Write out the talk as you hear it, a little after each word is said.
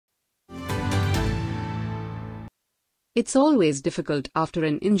It's always difficult after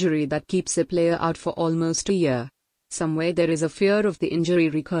an injury that keeps a player out for almost a year. Somewhere there is a fear of the injury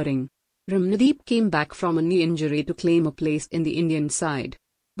recurring. Ramandeep came back from a knee injury to claim a place in the Indian side.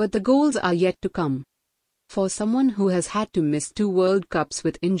 But the goals are yet to come. For someone who has had to miss 2 World Cups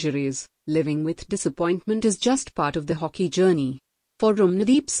with injuries, living with disappointment is just part of the hockey journey. For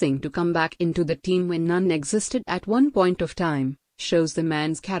Ramandeep Singh to come back into the team when none existed at one point of time, shows the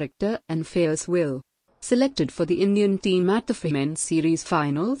man's character and fierce will. Selected for the Indian team at the Women's Series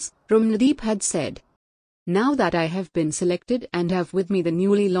finals, Ramandeep had said, "Now that I have been selected and have with me the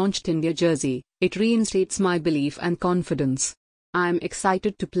newly launched India jersey, it reinstates my belief and confidence. I am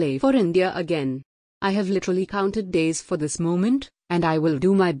excited to play for India again. I have literally counted days for this moment, and I will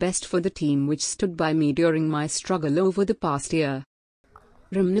do my best for the team which stood by me during my struggle over the past year."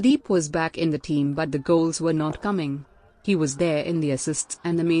 Ramandeep was back in the team, but the goals were not coming. He was there in the assists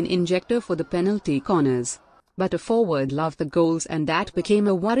and the main injector for the penalty corners. But a forward loved the goals, and that became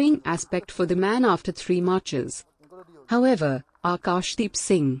a worrying aspect for the man after 3 matches. However, Ramandeep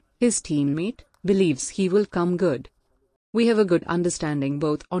Singh, his teammate, believes he will come good. "We have a good understanding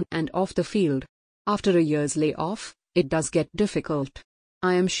both on and off the field. After a year's layoff, it does get difficult.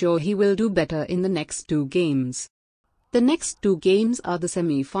 I am sure he will do better in the next 2 games. The next 2 games are the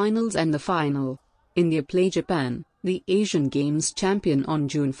semi-finals and the final. India play Japan, the Asian Games champion, on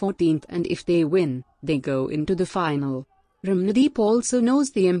June 14, and if they win, they go into the final." Ramandeep also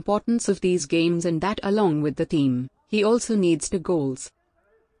knows the importance of these games and that along with the team, he also needs the goals.